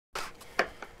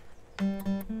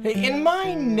Hey, in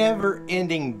my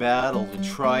never-ending battle to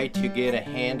try to get a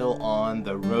handle on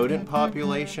the rodent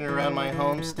population around my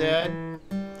homestead,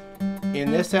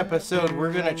 in this episode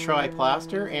we're going to try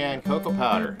plaster and cocoa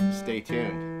powder. Stay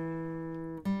tuned.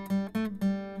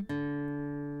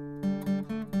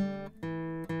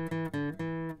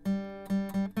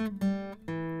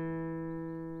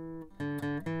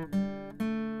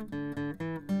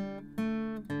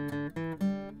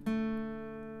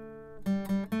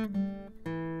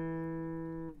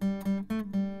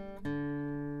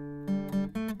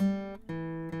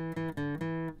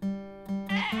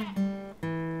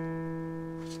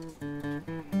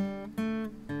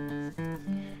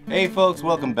 Hey folks,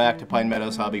 welcome back to Pine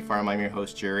Meadows Hobby Farm. I'm your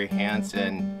host Jerry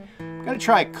Hansen. I'm going to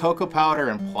try cocoa powder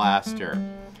and plaster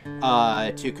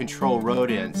to control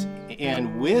rodents.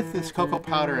 And with this cocoa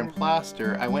powder and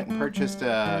plaster, I went and purchased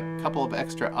a couple of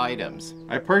extra items.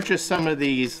 I purchased some of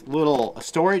these little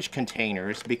storage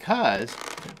containers because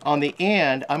on the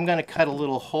end I'm going to cut a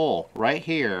little hole right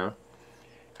here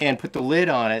and put the lid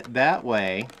on it. That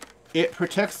way it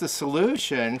protects the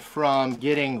solution from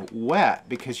getting wet,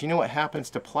 because you know what happens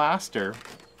to plaster?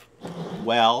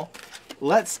 Well,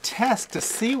 let's test to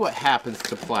see what happens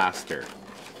to plaster.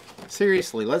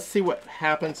 Seriously, let's see what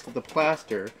happens to the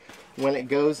plaster when it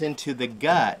goes into the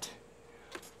gut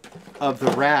of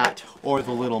the rat or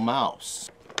the little mouse.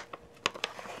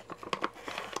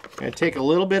 I'm going to take a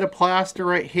little bit of plaster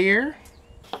right here.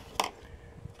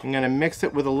 I'm going to mix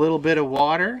it with a little bit of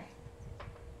water.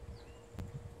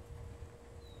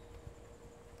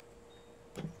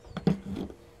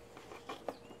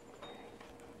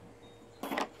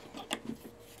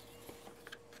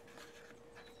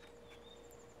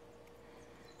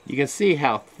 You can see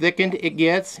how thickened it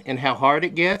gets and how hard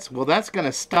it gets. Well, that's going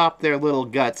to stop their little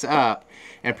guts up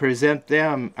and prevent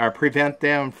them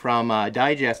from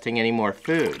digesting any more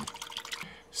food.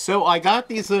 So I got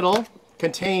these little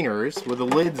containers with the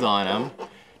lids on them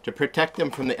to protect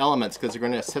them from the elements, because they're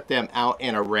going to set them out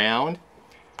and around.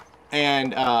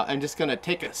 And I'm just going to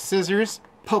take a scissors,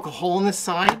 poke a hole in the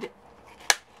side,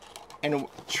 and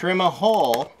trim a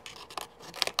hole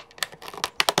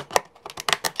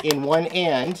in one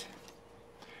end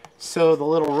so the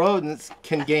little rodents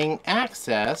can gain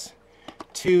access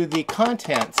to the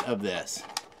contents of this.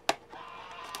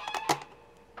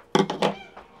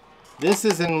 This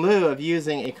is in lieu of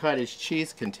using a cottage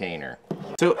cheese container.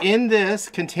 So in this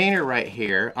container right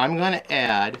here, I'm going to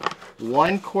add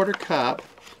 1/4 cup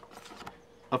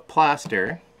of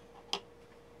plaster,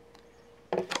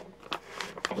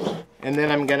 and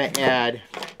then I'm going to add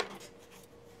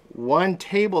 1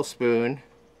 tablespoon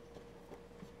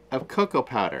of cocoa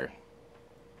powder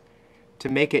to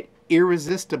make it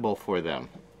irresistible for them.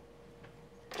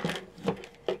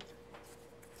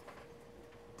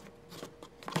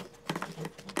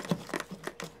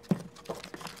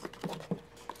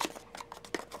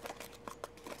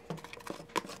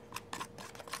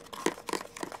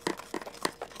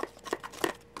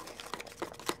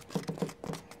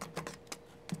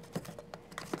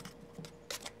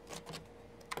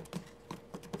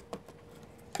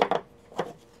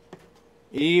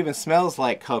 It even smells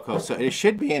like cocoa, so it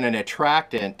should be an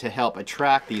attractant to help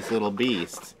attract these little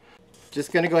beasts.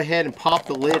 Just going to go ahead and pop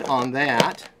the lid on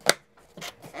that.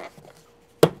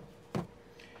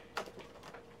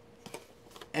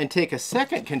 And take a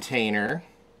second container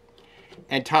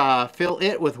and fill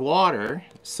it with water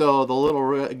so the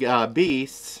little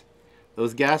beasts,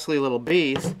 those ghastly little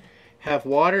beasts, have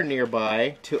water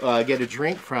nearby to get a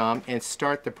drink from and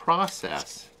start the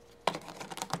process.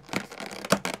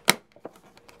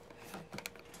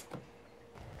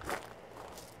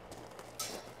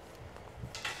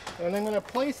 And I'm going to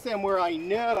place them where I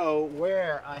know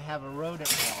where I have a rodent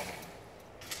problem.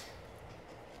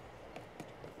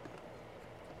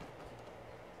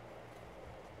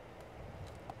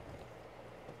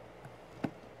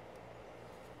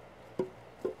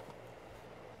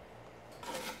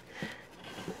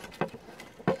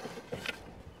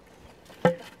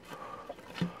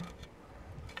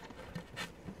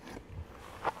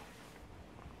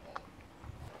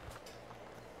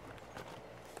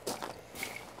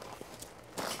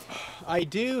 I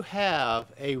do have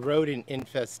a rodent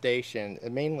infestation,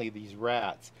 mainly these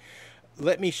rats.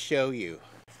 Let me show you.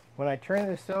 When I turn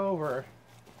this over,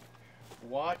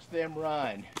 watch them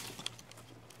run.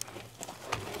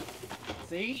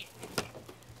 See?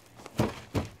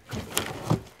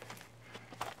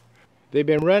 They've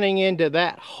been running into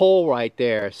that hole right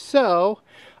there. So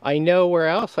I know where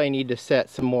else I need to set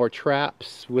some more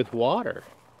traps with water.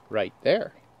 Right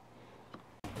there.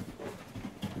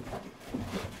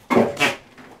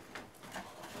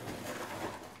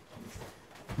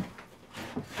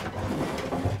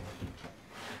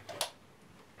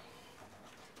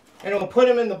 And we'll put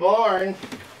them in the barn,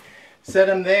 set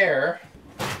them there,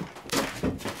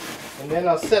 and then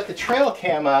I'll set the trail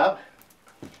cam up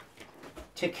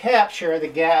to capture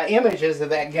the images of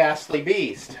that ghastly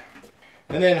beast.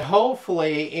 And then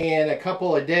hopefully in a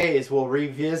couple of days we'll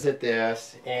revisit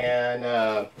this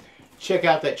and check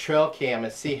out that trail cam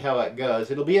and see how it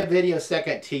goes. It'll be a video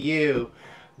second to you,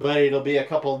 but it'll be a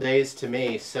couple of days to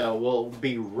me. So we'll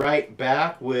be right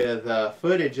back with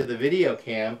footage of the video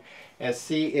cam and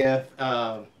see if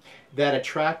that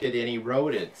attracted any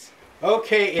rodents.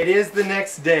 Okay, it is the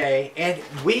next day, and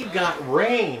we got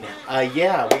rain.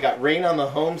 Yeah, we got rain on the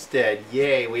homestead.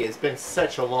 Yay, it's been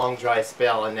such a long dry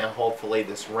spell, and now hopefully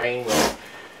this rain will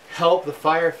help the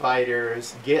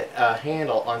firefighters get a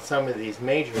handle on some of these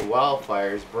major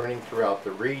wildfires burning throughout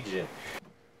the region.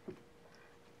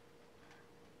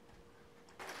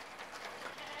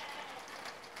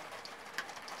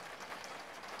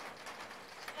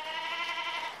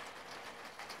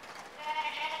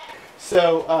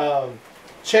 So,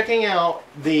 checking out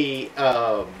the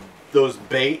those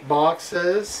bait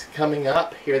boxes coming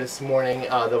up here this morning.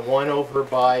 The one over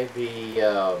by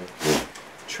the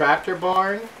tractor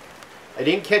barn. I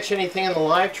didn't catch anything in the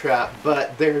live trap,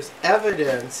 but there's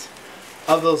evidence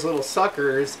of those little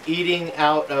suckers eating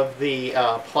out of the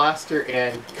plaster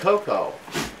and cocoa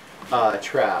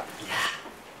trap. Yeah.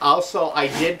 Also, I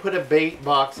did put a bait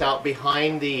box out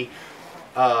behind the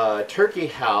turkey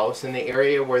house in the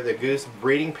area where the goose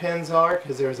breeding pens are,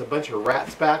 because there's a bunch of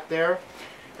rats back there,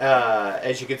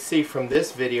 as you can see from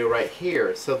this video right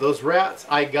here. So those rats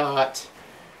I got,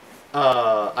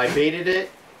 I baited it,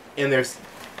 and there's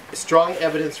strong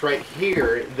evidence right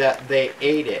here that they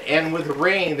ate it. And with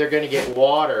rain they're going to get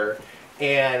water,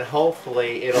 and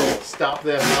hopefully it'll stop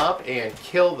them up and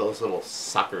kill those little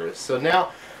suckers. So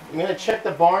now I'm going to check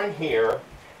the barn here.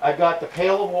 I've got the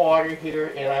pail of water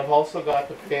here, and I've also got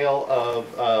the pail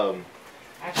of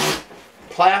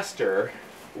plaster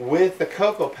with the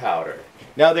cocoa powder.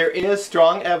 Now there is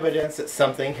strong evidence that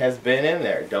something has been in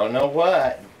there. Don't know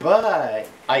what, but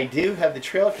I do have the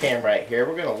trail cam right here.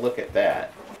 We're going to look at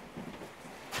that.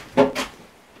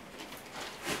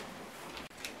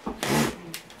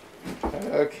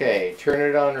 Okay, turn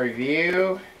it on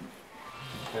review.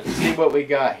 Let's see what we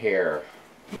got here.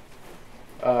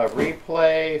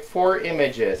 Replay, 4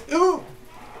 images. Ooh!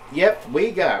 Yep,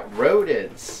 we got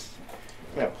rodents.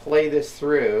 I'm going to play this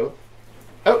through.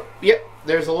 Oh, yep,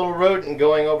 there's a little rodent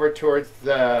going over towards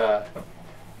the...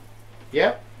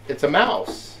 Yep, it's a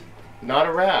mouse. Not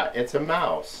a rat, it's a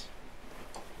mouse.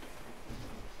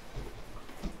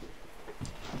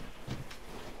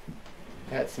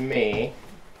 That's me.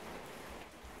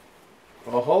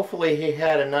 Well, hopefully he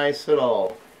had a nice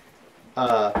little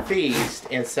feast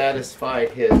and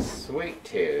satisfied his sweet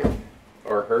tooth,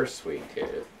 or her sweet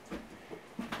tooth.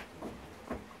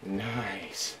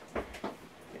 Nice.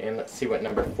 And let's see what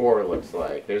number 4 looks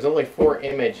like. There's only 4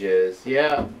 images.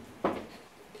 Yeah.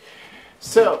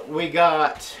 So we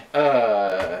got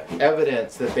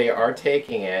evidence that they are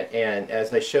taking it, and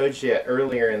as I showed you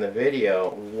earlier in the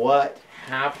video, what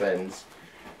happens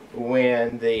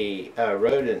when the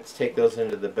rodents take those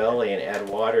into the belly and add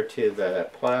water to the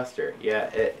plaster.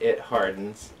 Yeah, it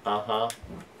hardens, and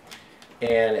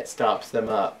it stops them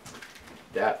up.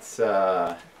 That's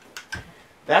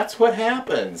what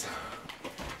happens.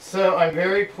 So I'm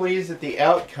very pleased at the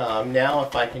outcome. Now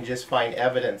if I can just find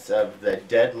evidence of the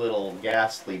dead little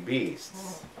ghastly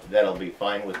beasts, that'll be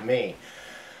fine with me.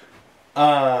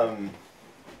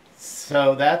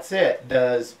 So that's it.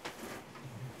 Does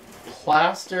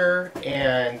plaster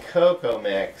and cocoa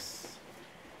mix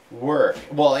work?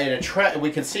 Well,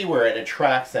 we can see where it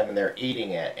attracts them and they're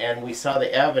eating it, and we saw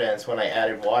the evidence when I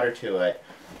added water to it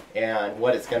and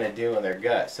what it's going to do in their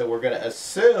gut. So we're going to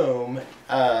assume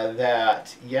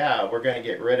that, yeah, we're going to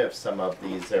get rid of some of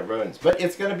these rodents, but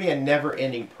it's going to be a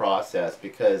never-ending process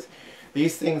because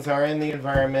these things are in the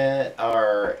environment.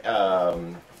 Our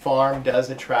farm does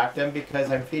attract them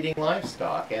because I'm feeding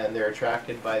livestock and they're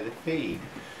attracted by the feed.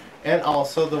 And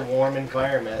also the warm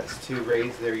environments to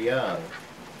raise their young.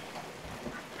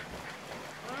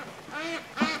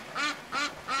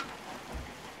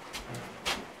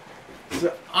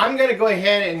 So I'm going to go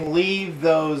ahead and leave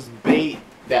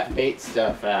that bait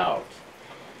stuff out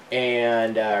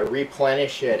and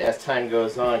replenish it as time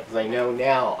goes on, because I know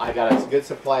now I got a good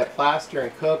supply of plaster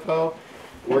and cocoa.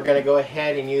 We're going to go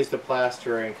ahead and use the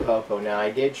plaster and cocoa. Now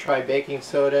I did try baking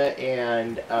soda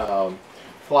and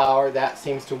flour. That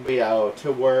seems to be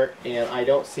to work, and I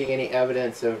don't see any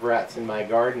evidence of rats in my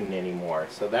garden anymore,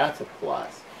 so that's a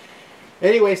plus.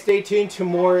 Anyway, stay tuned to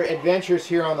more adventures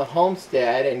here on the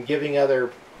homestead and giving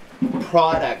other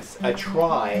products a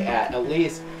try at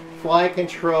least fly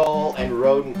control and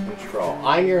rodent control.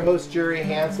 I'm your host, Jerry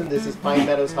Hansen. This is Pine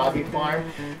Meadows Hobby Farm.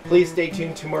 Please stay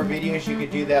tuned to more videos. You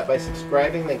can do that by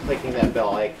subscribing, then clicking that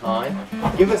bell icon.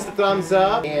 Give us a thumbs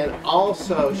up, and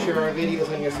also share our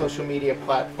videos on your social media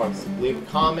platforms. Leave a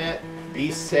comment,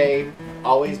 be safe,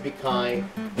 always be kind.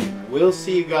 We'll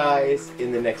see you guys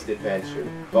in the next adventure.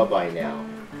 Bye-bye now.